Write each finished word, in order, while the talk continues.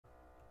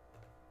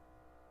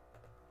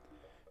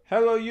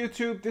Hello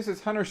YouTube, this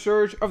is Hunter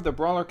Surge of the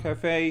Brawler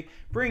Cafe,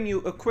 bringing you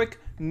a quick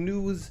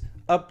news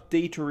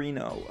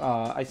update-rino.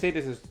 I say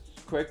this is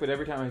quick, but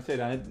every time I say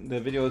that,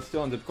 the video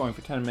still ends up going for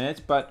 10 minutes.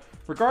 But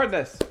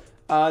regardless,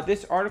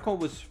 this article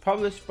was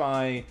published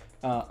by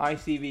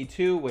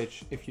ICV2,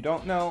 which, if you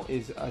don't know,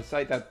 is a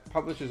site that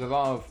publishes a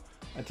lot of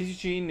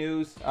TCG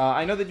news.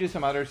 I know they do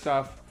some other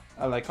stuff,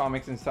 like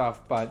comics and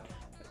stuff, but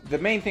the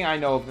main thing I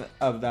know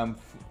of them,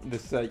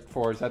 this site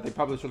for, is that they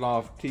publish a lot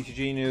of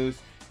TCG news,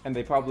 and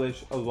they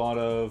publish a lot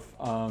of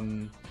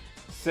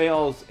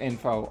sales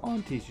info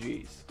on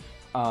TCGs.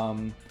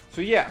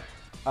 So yeah,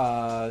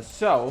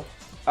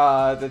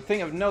 the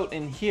thing of note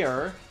in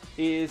here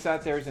is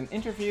that there's an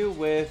interview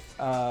with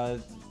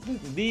the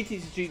lead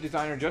TCG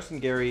designer Justin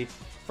Gary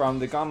from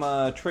the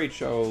Gamma trade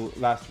show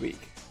last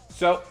week.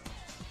 So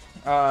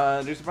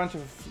there's a bunch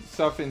of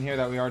stuff in here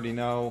that we already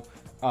know,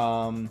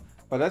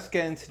 but let's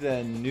get into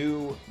the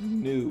new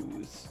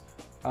news.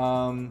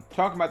 Talking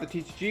about the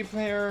TCG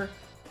player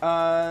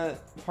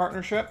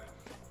partnership.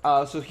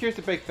 So here's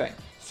the big thing.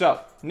 So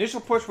initial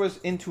push was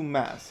into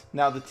mass.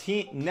 Now the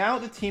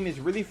team is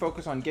really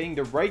focused on getting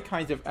the right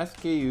kinds of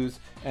SKUs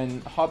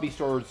and hobby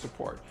store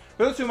support.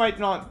 For those who might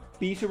not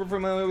be super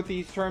familiar with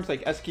these terms,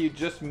 like SKU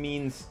just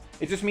means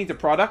a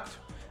product,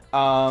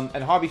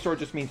 and hobby store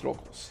just means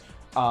locals.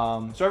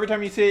 So every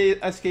time you see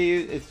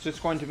SKU, it's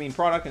just going to mean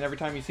product, and every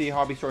time you see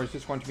hobby store, it's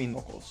just going to mean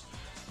locals.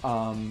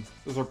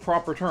 Those are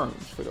proper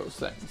terms for those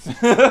things.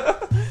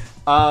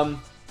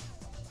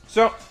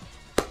 So,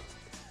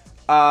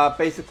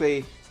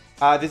 basically,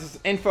 this is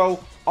info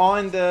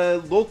on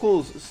the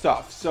locals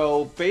stuff.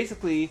 So,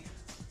 basically,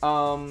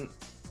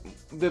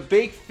 the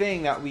big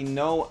thing that we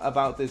know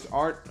about this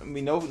we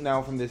know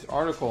now from this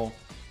article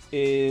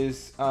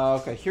is,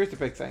 okay, here's the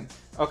big thing.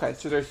 Okay,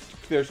 so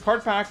there's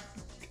card pack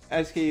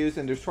SKUs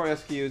and there's toy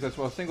SKUs as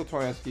well as single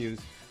toy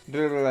SKUs.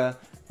 The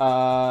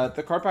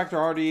card packs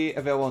are already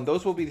available, and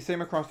those will be the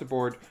same across the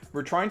board.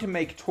 We're trying to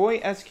make toy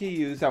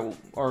SKUs that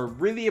are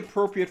really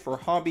appropriate for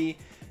hobby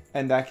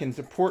and that can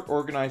support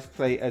organized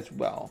play as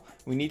well.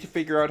 We need to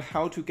figure out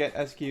how to get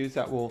SKUs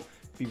that will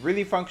be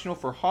really functional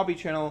for hobby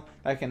channel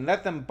that can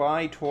let them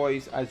buy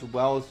toys as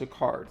well as the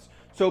cards.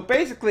 So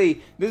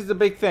basically, this is a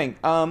big thing.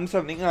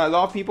 Something a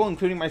lot of people,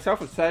 including myself,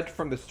 have said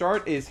from the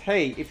start is,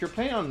 hey, if you're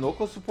planning on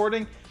local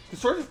supporting, the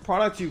sort of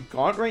products you've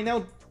got right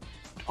now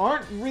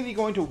aren't really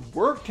going to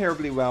work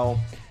terribly well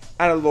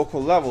at a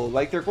local level.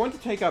 Like, they're going to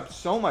take up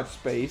so much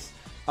space.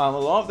 A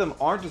lot of them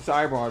aren't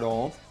desirable at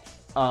all.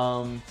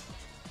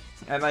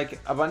 And like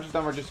a bunch of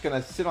them are just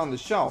going to sit on the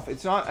shelf.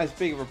 It's not as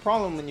big of a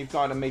problem when you've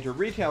got a major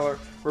retailer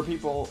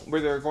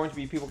where there are going to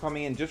be people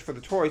coming in just for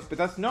the toys, but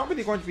that's not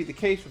really going to be the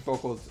case with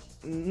locals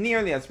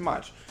nearly as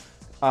much.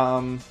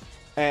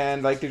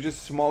 And like, they're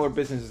just smaller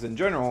businesses in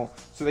general,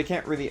 so they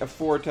can't really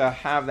afford to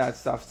have that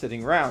stuff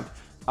sitting around.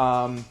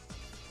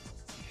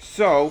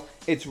 So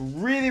it's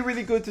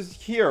really good to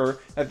hear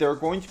that there are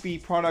going to be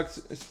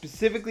products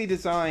specifically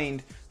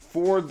designed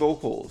for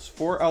locals,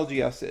 for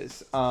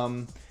LGSs.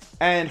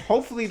 And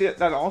hopefully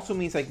that also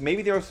means, like,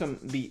 maybe there will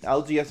be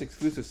LGS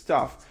exclusive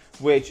stuff,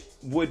 which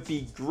would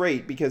be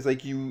great, because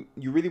like you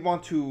really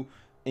want to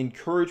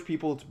encourage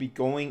people to be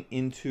going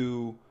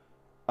into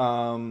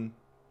local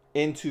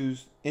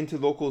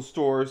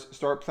stores,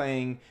 start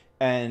playing,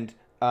 and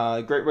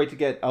a great way to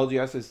get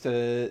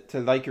LGSs to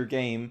like your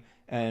game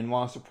and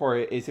want to support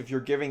it is if you're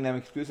giving them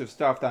exclusive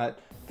stuff that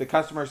the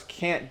customers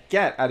can't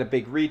get at a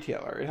big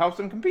retailer. It helps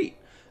them compete.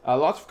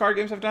 Lots of card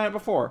games have done it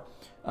before.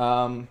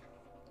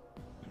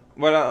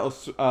 What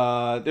else?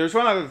 There's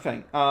one other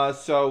thing.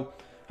 So,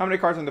 how many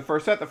cards in the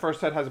first set? The first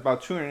set has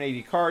about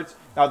 280 cards.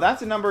 Now,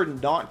 that's a number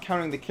not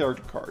counting the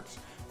character cards.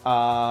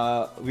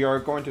 We are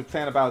going to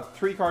plan about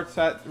 3 card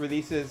set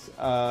releases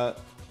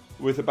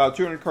with about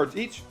 200 cards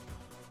each.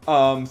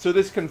 So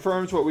this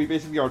confirms what we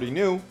basically already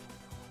knew.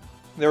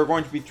 There are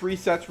going to be 3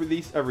 sets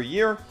released every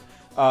year,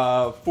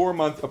 4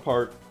 months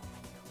apart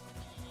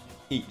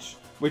each,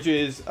 which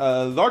is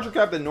a larger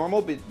gap than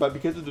normal, but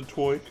because of the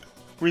toy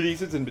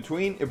releases in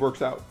between, it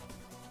works out.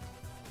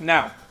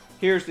 Now,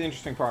 here's the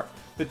interesting part.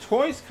 The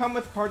toys come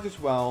with cards as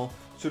well,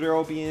 so there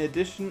will be in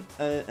addition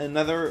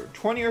another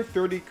 20 or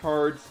 30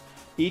 cards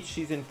each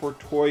season for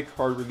toy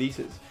card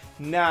releases.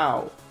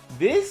 Now,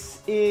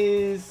 this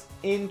is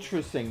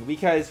interesting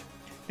because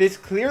this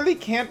clearly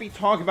can't be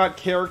talking about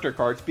character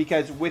cards,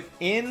 because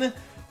within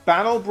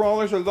Battle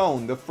Brawlers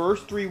alone, the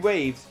first 3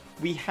 waves,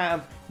 we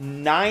have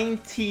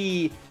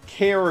 90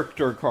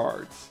 character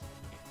cards.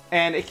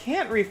 And it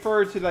can't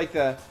refer to like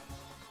the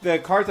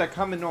cards that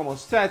come in normal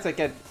sets that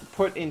get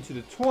put into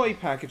the toy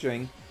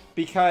packaging,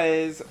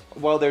 because,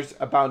 well, there's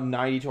about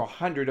 90 to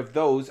 100 of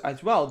those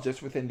as well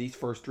just within these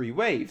first 3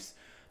 waves.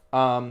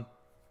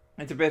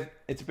 It's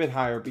a bit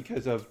higher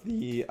because of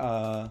the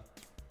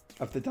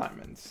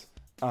diamonds.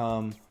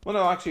 Well,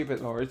 no, actually a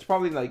bit lower. It's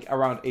probably like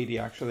around 80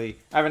 actually.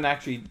 I haven't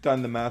actually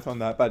done the math on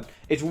that, but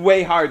it's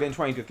way higher than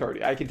 20 to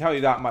 30. I can tell you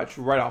that much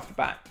right off the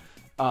bat.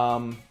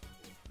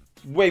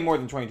 Way more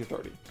than 20 to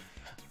 30.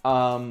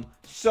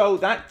 So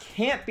that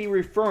can't be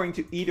referring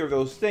to either of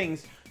those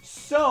things.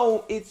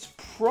 So it's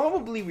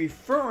probably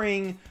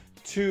referring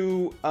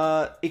to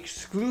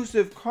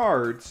exclusive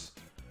cards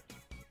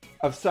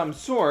of some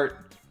sort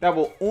that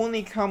will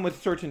only come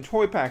with certain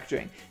toy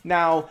packaging.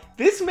 Now,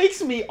 this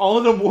makes me all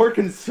the more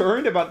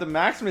concerned about the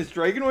Maximus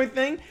Dragonoid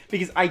thing,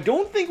 because I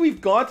don't think we've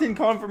gotten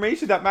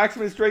confirmation that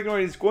Maximus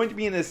Dragonoid is going to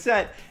be in this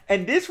set,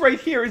 and this right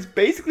here is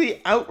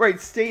basically outright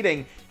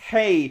stating,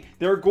 hey,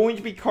 there are going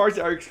to be cards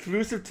that are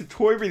exclusive to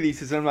toy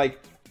releases, and I'm like,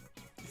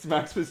 is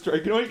Maximus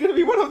Dragonoid going to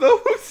be one of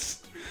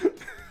those?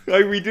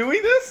 Are we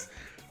doing this?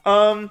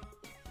 I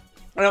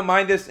don't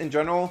mind this in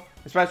general,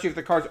 especially if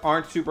the cards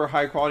aren't super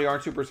high quality,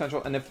 aren't super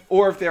essential, and if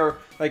they're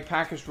like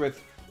packaged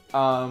with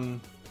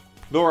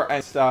lower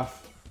end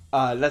stuff,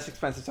 less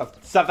expensive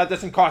stuff that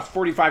doesn't cost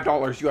 $45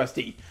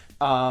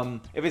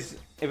 USD.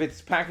 If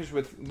it's packaged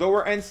with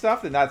lower end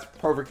stuff, then that's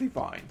perfectly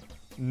fine,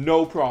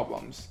 no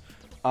problems.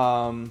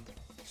 So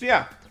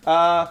yeah,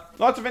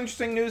 lots of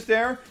interesting news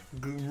there.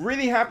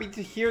 Really happy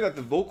to hear that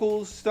the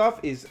local stuff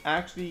is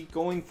actually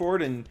going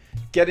forward and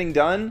getting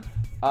done.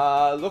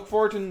 Look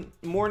forward to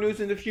more news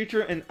in the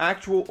future and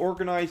actual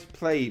organized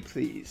play,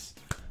 please.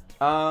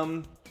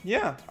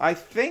 Yeah, I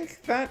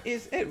think that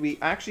is it. We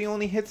actually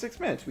only hit 6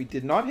 minutes. We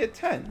did not hit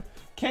 10.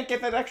 Can't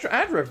get that extra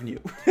ad revenue.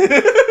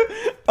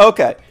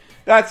 Okay,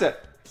 that's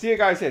it. See you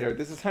guys later.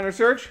 This is Hunter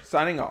Surge,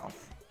 signing off.